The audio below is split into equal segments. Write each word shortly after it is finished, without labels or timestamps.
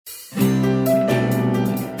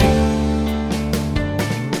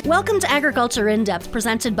Welcome to Agriculture In-depth,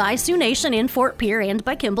 presented by Sioux Nation in Fort Pierre and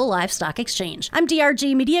by Kimball Livestock Exchange. I'm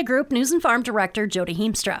DRG Media Group News and Farm Director Jody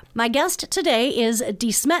Heemstra. My guest today is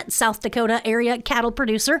DeSmet, South Dakota area cattle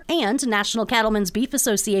producer and National Cattlemen's Beef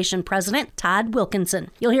Association President Todd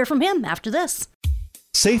Wilkinson. You'll hear from him after this.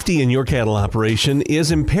 Safety in your cattle operation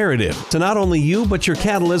is imperative to not only you, but your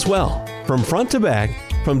cattle as well. From front to back,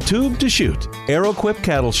 from tube to chute, Aeroquip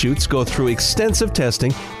cattle chutes go through extensive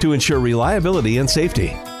testing to ensure reliability and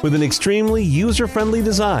safety. With an extremely user-friendly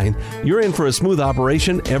design, you're in for a smooth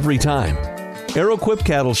operation every time. Aeroquip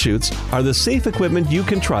cattle chutes are the safe equipment you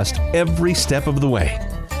can trust every step of the way.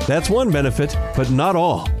 That's one benefit, but not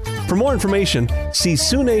all. For more information, see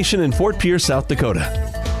Sioux Nation in Fort Pierre, South Dakota.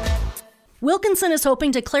 Wilkinson is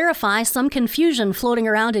hoping to clarify some confusion floating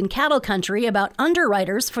around in cattle country about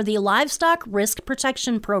underwriters for the Livestock Risk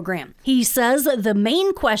Protection Program. He says the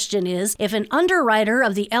main question is, if an underwriter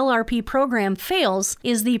of the LRP program fails,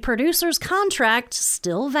 is the producer's contract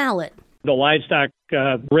still valid? The Livestock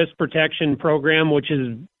Risk Protection Program, which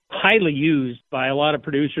is highly used by a lot of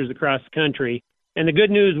producers across the country. And the good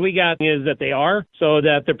news we got is that they are, so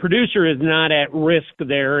that the producer is not at risk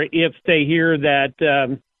there if they hear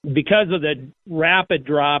that because of the rapid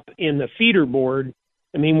drop in the feeder board.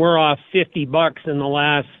 I mean, we're off $50 in the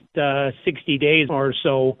last 60 days or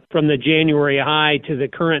so from the January high to the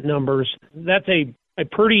current numbers. That's a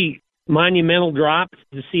pretty monumental drop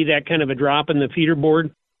to see that kind of a drop in the feeder board.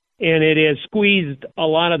 And it has squeezed a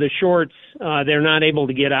lot of the shorts. They're not able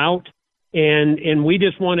to get out. And we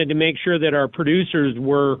just wanted to make sure that our producers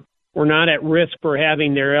were not at risk for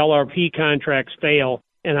having their LRP contracts fail.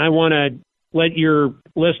 And I want to let your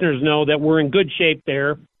listeners know that we're in good shape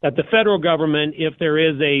there, that the federal government, if there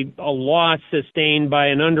is a loss sustained by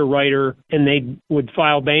an underwriter and they would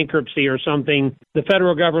file bankruptcy or something, the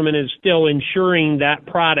federal government is still insuring that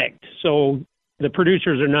product. So the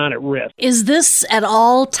producers are not at risk. Is this at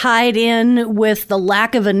all tied in with the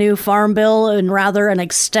lack of a new farm bill and rather an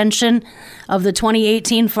extension of the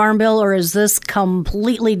 2018 farm bill, or is this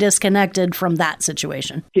completely disconnected from that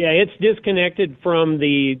situation? Yeah, it's disconnected from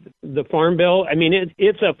the farm bill. I mean,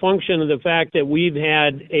 it's a function of the fact that we've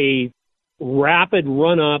had a rapid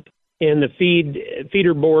run-up in the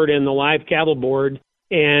feeder board and the live cattle board.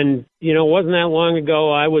 And, it wasn't that long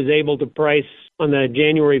ago I was able to price on the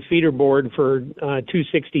January feeder board for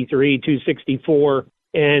 263, 264.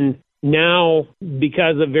 And now,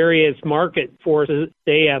 because of various market forces,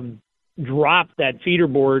 they have dropped that feeder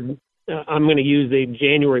board. I'm going to use the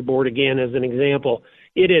January board again as an example.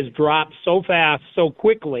 It has dropped so fast, so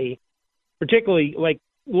quickly, particularly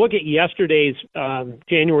look at yesterday's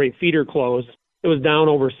January feeder close. It was down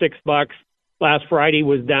over $6. Last Friday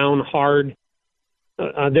was down hard.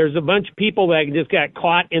 There's a bunch of people that just got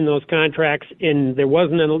caught in those contracts, and there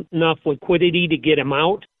wasn't enough liquidity to get them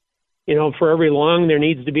out. For every long, there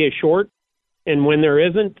needs to be a short. And when there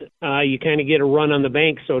isn't, you kind of get a run on the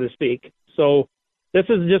bank, so to speak. So this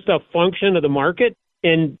is just a function of the market.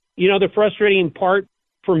 And, the frustrating part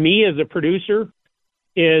for me as a producer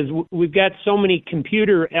is we've got so many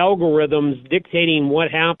computer algorithms dictating what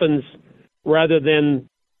happens rather than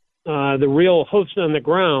the real hoofs on the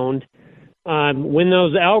ground. When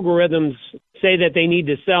those algorithms say that they need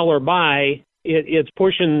to sell or buy, it's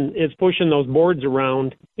pushing those boards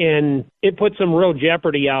around, and it puts some real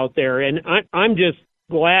jeopardy out there. And I'm just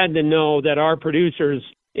glad to know that our producers,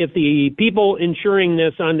 if the people insuring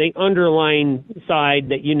this on the underlying side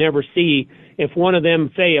that you never see, if one of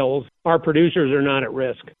them fails, our producers are not at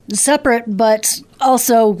risk. Separate, but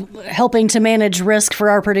also helping to manage risk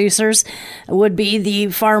for our producers would be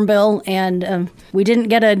the Farm Bill. And we didn't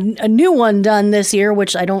get a new one done this year,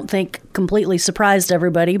 which I don't think completely surprised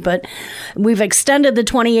everybody. But we've extended the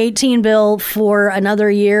 2018 bill for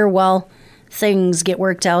another year while things get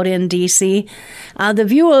worked out in D.C. The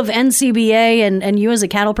view of NCBA and you as a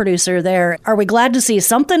cattle producer there, are we glad to see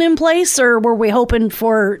something in place, or were we hoping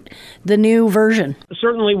for the new version?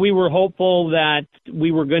 Certainly we were hopeful that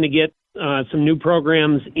we were going to get some new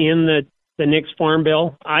programs in the next farm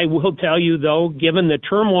bill. I will tell you, though, given the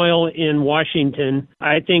turmoil in Washington,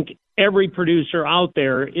 I think every producer out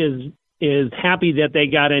there is happy that they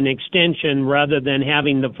got an extension rather than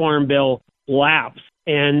having the farm bill lapse.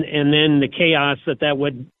 And then the chaos that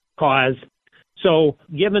would cause. So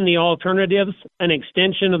given the alternatives, an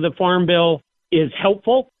extension of the Farm Bill is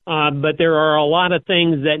helpful, but there are a lot of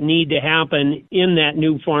things that need to happen in that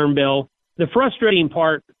new Farm Bill. The frustrating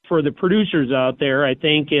part for the producers out there, I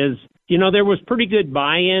think, is, there was pretty good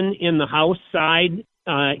buy-in in the House side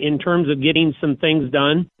in terms of getting some things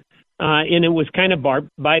done, and it was kind of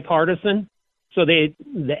bipartisan. So the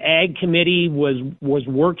Ag Committee was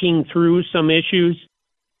working through some issues.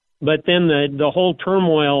 but then the whole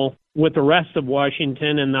turmoil with the rest of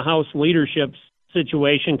Washington and the House leadership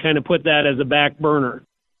situation kind of put that as a back burner.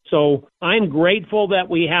 So I'm grateful that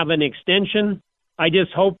we have an extension. I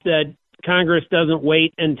just hope that Congress doesn't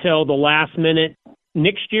wait until the last minute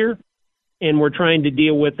next year and we're trying to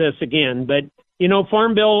deal with this again. But,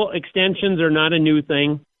 Farm Bill extensions are not a new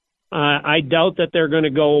thing. I doubt that they're going to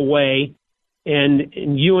go away. And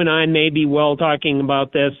you and I may be talking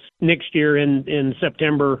about this next year in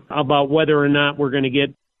September about whether or not we're going to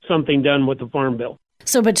get something done with the Farm Bill.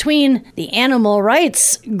 So between the animal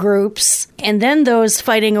rights groups and then those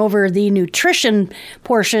fighting over the nutrition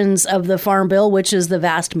portions of the Farm Bill, which is the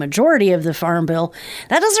vast majority of the Farm Bill,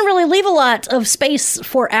 that doesn't really leave a lot of space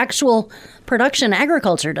for actual production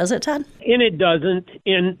agriculture, does it, Todd? And it doesn't.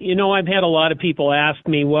 And, I've had a lot of people ask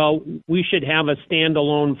me, we should have a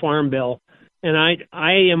standalone Farm Bill. And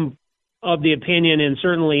I am of the opinion, and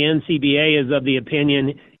certainly NCBA is of the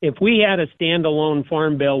opinion, if we had a standalone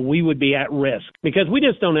Farm Bill, we would be at risk because we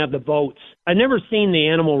just don't have the votes. I've never seen the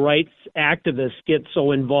animal rights activists get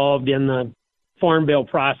so involved in the Farm Bill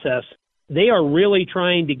process. They are really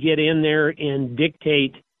trying to get in there and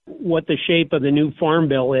dictate what the shape of the new Farm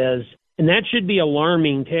Bill is. And that should be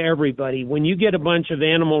alarming to everybody. When you get a bunch of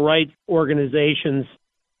animal rights organizations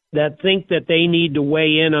that think that they need to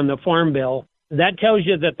weigh in on the Farm Bill, that tells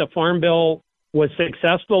you that the Farm Bill was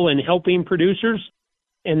successful in helping producers,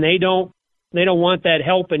 and they don't want that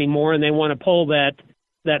help anymore, and they want to pull that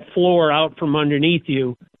floor out from underneath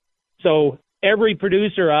you. So every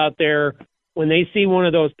producer out there, when they see one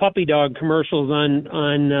of those puppy dog commercials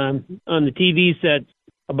on the TV set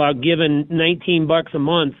about giving $19 a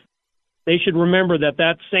month, they should remember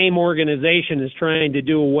that same organization is trying to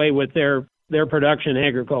do away with their production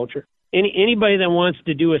agriculture. Anybody that wants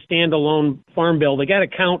to do a standalone Farm Bill, they got to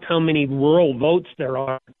count how many rural votes there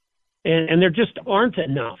are, and there just aren't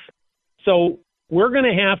enough. So we're going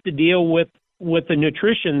to have to deal with the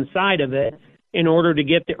nutrition side of it in order to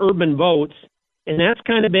get the urban votes, and that's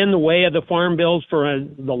kind of been the way of the Farm Bills for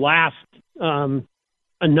the last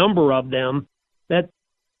a number of them.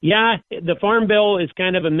 The Farm Bill is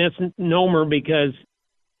kind of a misnomer because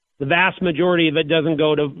the vast majority of it doesn't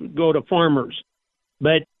go to farmers,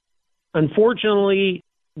 but unfortunately,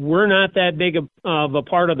 we're not that big of a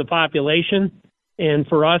part of the population, and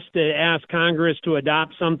for us to ask Congress to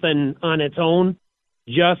adopt something on its own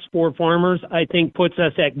just for farmers, I think puts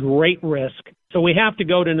us at great risk. So we have to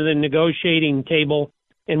go to the negotiating table,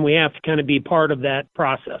 and we have to kind of be part of that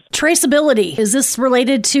process. Traceability, is this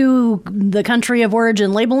related to the country of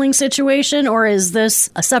origin labeling situation, or is this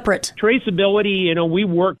a separate? Traceability, we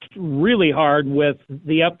worked really hard with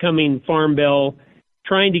the upcoming Farm Bill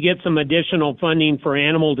trying to get some additional funding for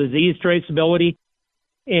animal disease traceability.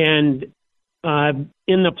 And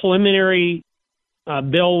in the preliminary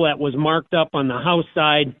bill that was marked up on the House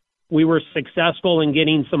side, we were successful in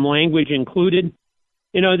getting some language included.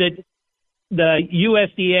 That the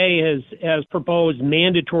USDA has proposed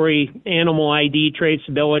mandatory animal ID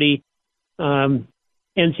traceability.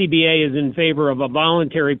 NCBA is in favor of a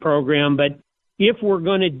voluntary program. But if we're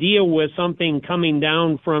going to deal with something coming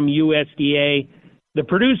down from USDA, the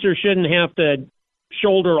producer shouldn't have to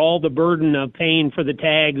shoulder all the burden of paying for the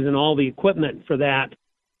tags and all the equipment for that.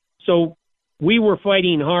 So we were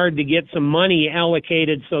fighting hard to get some money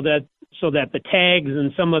allocated so that the tags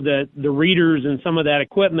and some of the readers and some of that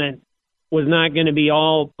equipment was not going to be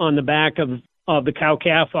all on the back of the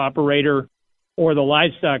cow-calf operator or the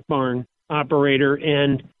livestock barn operator.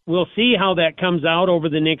 And we'll see how that comes out over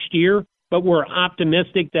the next year, but we're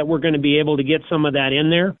optimistic that we're going to be able to get some of that in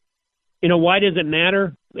there. Why does it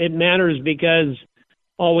matter? It matters because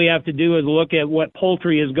all we have to do is look at what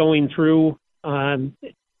poultry is going through and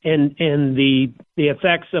the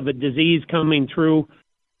effects of a disease coming through,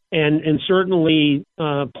 and certainly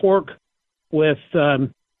pork with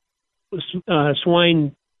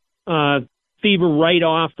swine fever right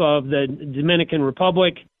off of the Dominican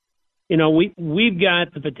Republic. We've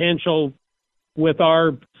got the potential with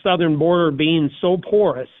our southern border being so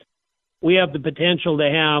porous. We have the potential to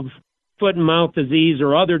have foot and mouth disease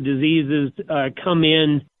or other diseases come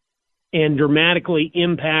in and dramatically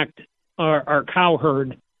impact our cow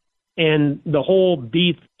herd and the whole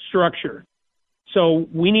beef structure. So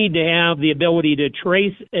we need to have the ability to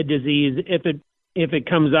trace a disease if it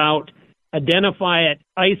comes out, identify it,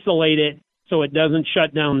 isolate it, so it doesn't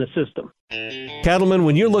shut down the system. Cattlemen,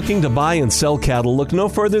 when you're looking to buy and sell cattle, look no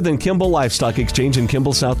further than Kimball Livestock Exchange in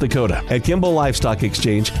Kimball, South Dakota. At Kimball Livestock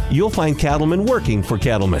Exchange, you'll find cattlemen working for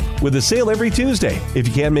cattlemen, with a sale every Tuesday. If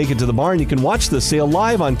you can't make it to the barn, you can watch the sale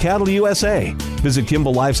live on Cattle USA. Visit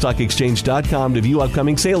KimballLivestockExchange.com to view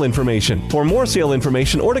upcoming sale information. For more sale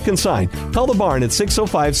information or to consign, call the barn at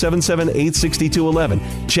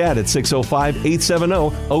 605-778-6211, Chad at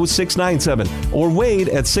 605-870-0697, or Wade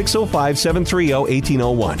at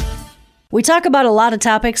 605-730-1801. We talk about a lot of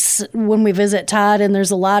topics when we visit Todd, and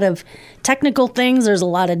there's a lot of technical things. There's a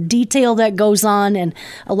lot of detail that goes on, and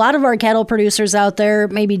a lot of our cattle producers out there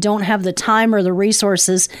maybe don't have the time or the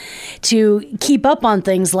resources to keep up on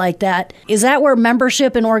things like that. Is that where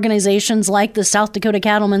membership in organizations like the South Dakota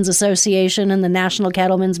Cattlemen's Association and the National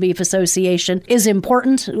Cattlemen's Beef Association is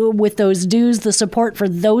important, with those dues, the support for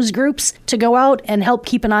those groups to go out and help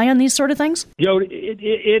keep an eye on these sort of things? Joe,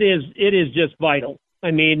 it is just vital. I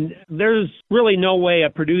mean, there's really no way a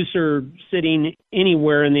producer sitting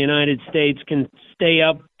anywhere in the United States can stay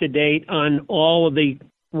up to date on all of the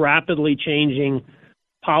rapidly changing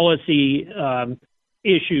policy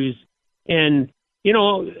issues. And, you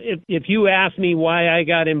know, if you ask me why I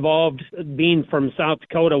got involved, being from South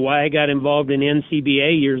Dakota, why I got involved in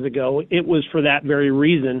NCBA years ago, it was for that very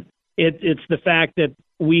reason. It's the fact that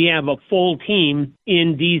we have a full team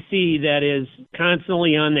in D.C. that is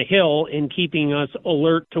constantly on the Hill and keeping us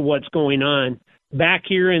alert to what's going on. Back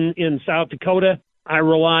here in South Dakota, I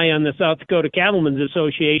rely on the South Dakota Cattlemen's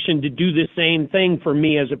Association to do the same thing for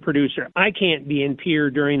me as a producer. I can't be in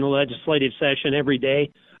Pierre during the legislative session every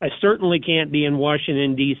day. I certainly can't be in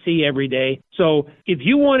Washington, D.C. every day. So if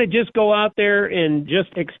you want to just go out there and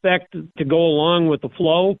just expect to go along with the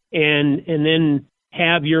flow and then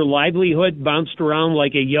have your livelihood bounced around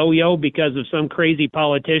like a yo-yo because of some crazy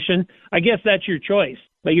politician, I guess that's your choice.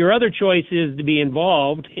 But your other choice is to be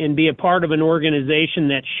involved and be a part of an organization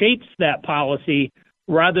that shapes that policy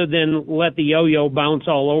rather than let the yo-yo bounce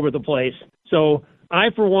all over the place. So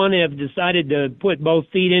I, for one, have decided to put both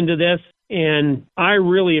feet into this, and I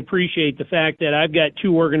really appreciate the fact that I've got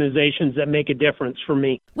two organizations that make a difference for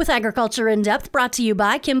me. With Agriculture in Depth, brought to you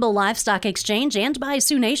by Kimball Livestock Exchange and by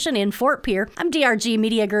Sioux Nation in Fort Pierre, I'm DRG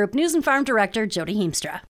Media Group News and Farm Director Jody Heemstra.